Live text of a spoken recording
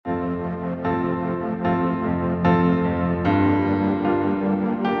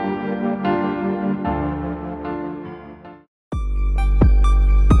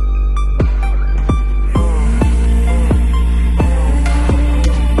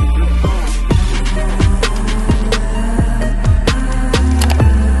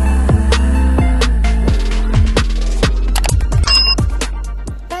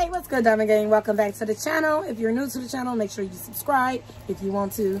good, Diamond Gang? Welcome back to the channel. If you're new to the channel, make sure you subscribe if you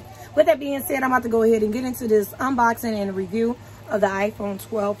want to. With that being said, I'm about to go ahead and get into this unboxing and review of the iPhone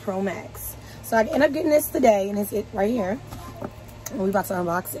 12 Pro Max. So I ended up getting this today, and it's it right here. And we're about to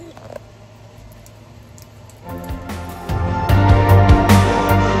unbox it.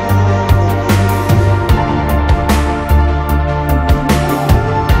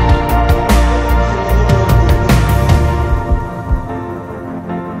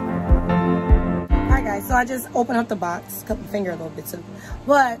 So I just opened up the box, cut my finger a little bit too.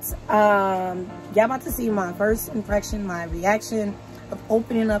 But y'all about to see my first impression, my reaction of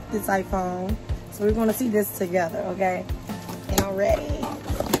opening up this iPhone. So we're gonna see this together, okay? And I'm ready.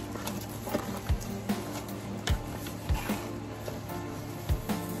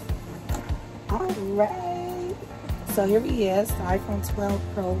 All right. So here he is, the iPhone 12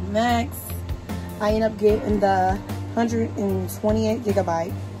 Pro Max. I ended up getting the 128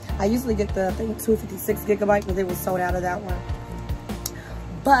 gigabyte. I usually get the, I think, 256 gigabyte, but they were sold out of that one.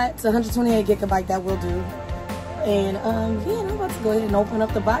 But the 128 gigabyte, that will do. And yeah, I'm about to go ahead and open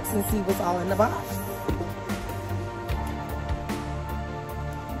up the box and see what's all in the box.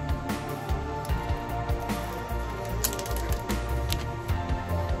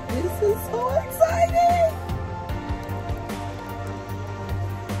 This is so exciting!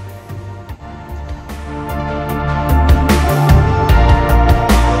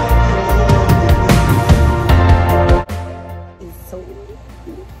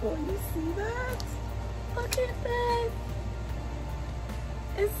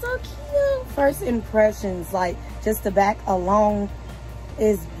 It's so cute. First impressions, like just the back alone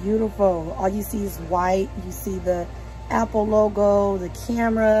is beautiful. All you see is white. You see the Apple logo, the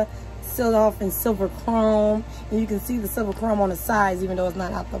camera sealed off in silver chrome, and you can see the silver chrome on the sides even though it's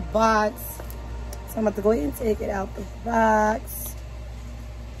not out the box. So I'm about to go ahead and take it out the box.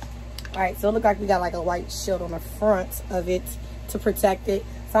 All right, so it looks like we got like a white shield on the front of it to protect it.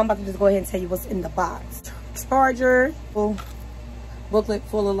 So I'm about to just go ahead and tell you what's in the box. Charger, booklet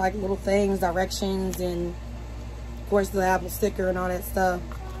full of like little things, directions, and of course the Apple sticker and all that stuff.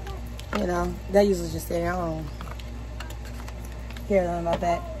 You know, that usually just say, I don't care nothing about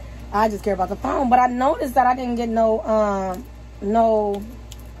that. I just care about the phone. But I noticed that I didn't get no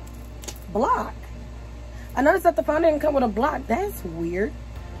block. I noticed that the phone didn't come with a block. That's weird.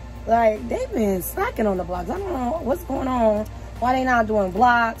 Like, they've been slacking on the blocks. I don't know what's going on. Why they not doing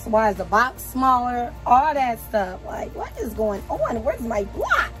blocks? Why is the box smaller? All that stuff. Like, what is going on? Where's my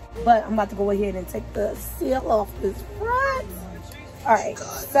block? But I'm about to go ahead and take the seal off this front. All right,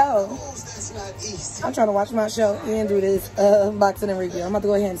 so I'm trying to watch my show and do this unboxing and review. I'm about to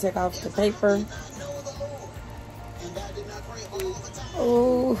go ahead and take off the paper.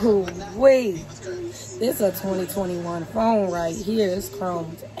 Oh, wait. This is a 2021 phone right here. It's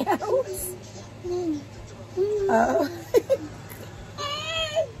chromed out.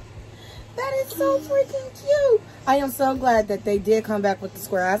 That is so freaking cute. I am so glad that they did come back with the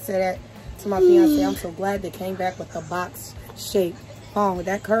square. I said that to my fiance. I'm so glad they came back with the box shaped phone with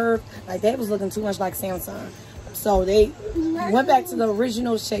that curve. Like, they was looking too much like Samsung. So they went back to the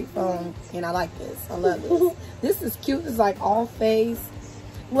original shape phone, and I like this. I love this. This is cute. It's like all face.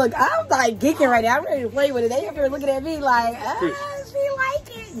 Look, I'm like geeking right now. I'm ready to play with it. They up here looking at me like, she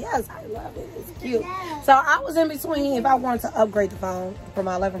like it. Yes, I love it. It's cute. So I was in between if I wanted to upgrade the phone from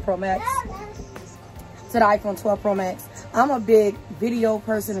my 11 Pro Max to the iPhone 12 Pro Max. I'm a big video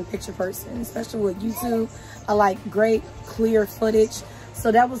person and picture person, especially with YouTube. I like great, clear footage.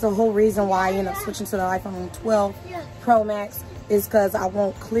 So that was the whole reason why I ended up switching to the iPhone 12 Pro Max, is because I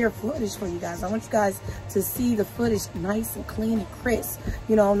want clear footage for you guys. I want you guys to see the footage nice and clean and crisp.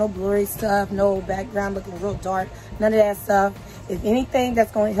 You know, no blurry stuff, no background looking real dark, none of that stuff. If anything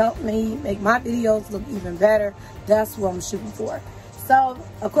that's going to help me make my videos look even better, that's what I'm shooting for. So,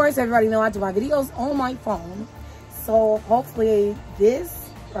 of course, everybody know I do my videos on my phone. So, hopefully, this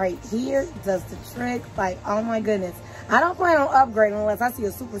right here does the trick. Like, oh my goodness. I don't plan on upgrading unless I see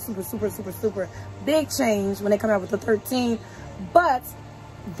a super big change when they come out with the 13. But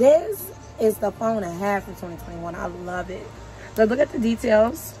this is the phone I have for 2021. I love it. So look at the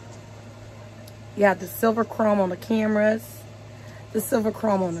details. You have the silver chrome on the cameras, the silver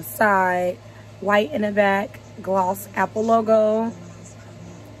chrome on the side, white in the back, gloss Apple logo,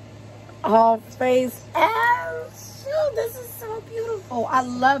 all face. Oh, shoot, this is so beautiful. I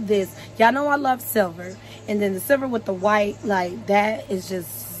love this. Y'all know I love silver. And then the silver with the white, like, that is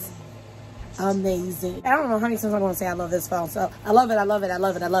just amazing. I don't know how many times I'm going to say I love this phone. So I love it. I love it. I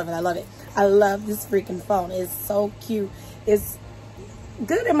love it. I love it. I love it. I love this freaking phone. It's so cute. It's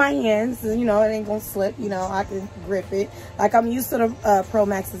good in my hands. You know, it ain't gonna slip. You know, I can grip it. Like, I'm used to the Pro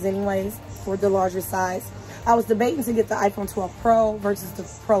Maxes anyways for the larger size. I was debating to get the iPhone 12 Pro versus the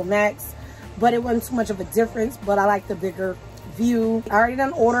Pro Max, but it wasn't too much of a difference. But I like the bigger view. I already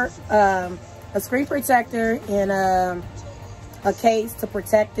done ordered a screen protector and a case to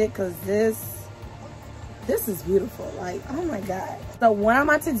protect it, because this is beautiful. Like, oh my God. So what I'm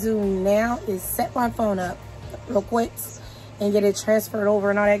about to do now is set my phone up real quick and get it transferred over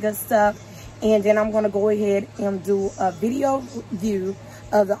and all that good stuff. And then I'm going to go ahead and do a video view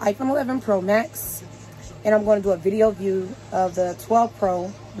of the iPhone 11 Pro Max. And I'm going to do a video view of the 12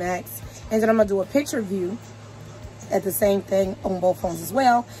 Pro Max. And then I'm going to do a picture view at the same thing on both phones as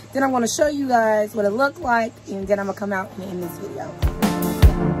well. Then I'm going to show you guys what it looked like. And then I'm going to come out and end this video.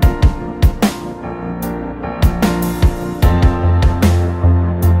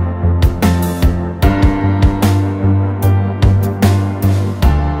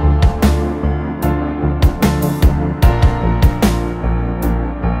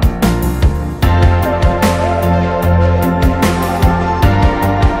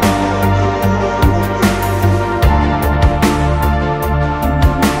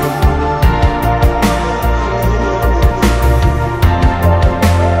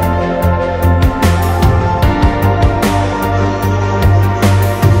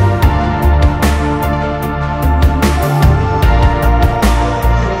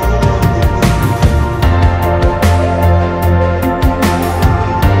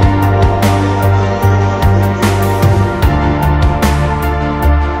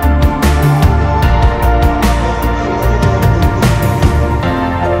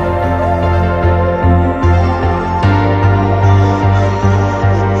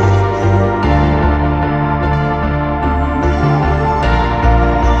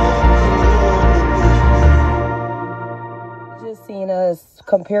 Seeing a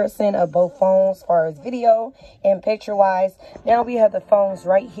comparison of both phones as far as video and picture wise. Now we have the phones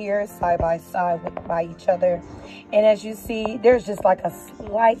right here side by side by each other, and as you see, there's just like a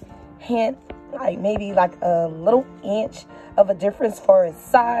slight hint, like maybe like a little inch of a difference for its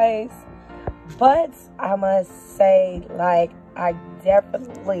size. But I must say, like, I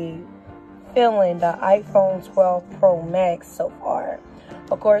definitely feeling the iPhone 12 Pro Max so far.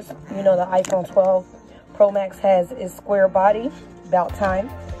 Of course, you know, the iPhone 12 Pro Max has its square body, about time,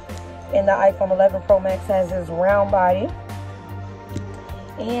 and the iPhone 11 Pro Max has its round body.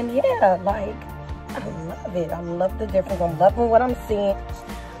 And yeah, like, I love it. I love the difference. I'm loving what I'm seeing. All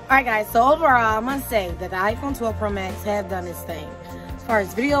right, guys, so overall, I must say that the iPhone 12 Pro Max have done its thing as far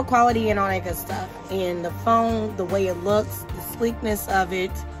as video quality and all that good stuff. And the phone, the way it looks, the sleekness of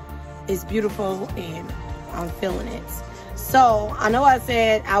it is beautiful, and I'm feeling it. So, I know I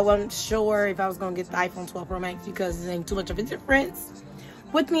said I wasn't sure if I was going to get the iPhone 12 Pro Max because it ain't too much of a difference.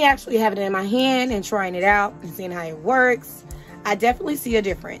 With me actually having it in my hand and trying it out and seeing how it works, I definitely see a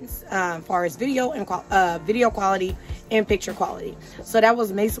difference as far as video and video quality and picture quality. So that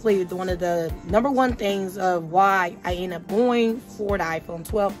was basically one of the #1 things of why I ended up going for the iPhone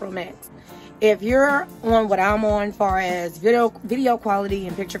 12 Pro Max. If you're on what I'm on as far as video quality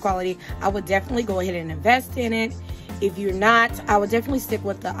and picture quality, I would definitely go ahead and invest in it. If you're not, I would definitely stick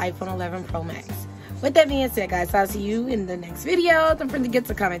with the iPhone 11 Pro Max. With that being said, guys, I'll see you in the next video. Don't forget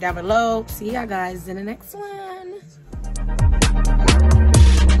to comment down below. See y'all guys in the next one.